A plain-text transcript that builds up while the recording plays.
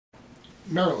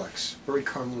MiraLax, very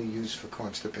commonly used for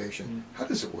constipation. How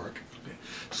does it work? Okay.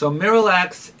 So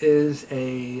MiraLax is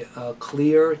a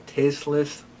clear,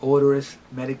 tasteless, odorless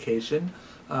medication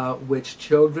which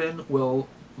children will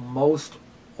most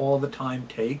all the time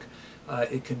take.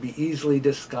 It can be easily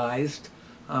disguised,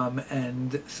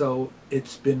 and so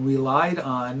it's been relied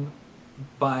on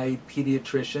by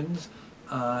pediatricians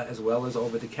as well as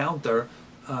over-the-counter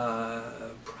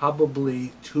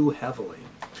probably too heavily.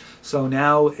 So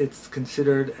now it's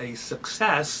considered a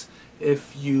success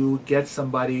if you get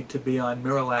somebody to be on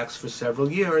MiraLax for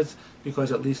several years,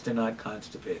 because at least they're not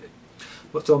constipated.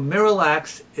 So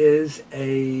MiraLax is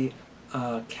a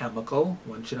chemical,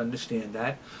 one should understand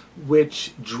that,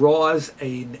 which draws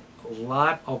a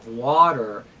lot of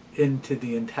water into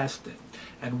the intestine.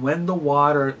 And when the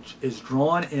water is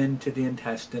drawn into the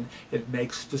intestine, it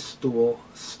makes the stool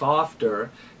softer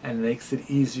and makes it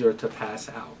easier to pass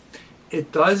out.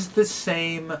 It does the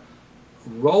same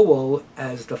role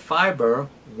as the fiber.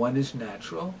 One is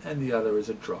natural and the other is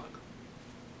a drug.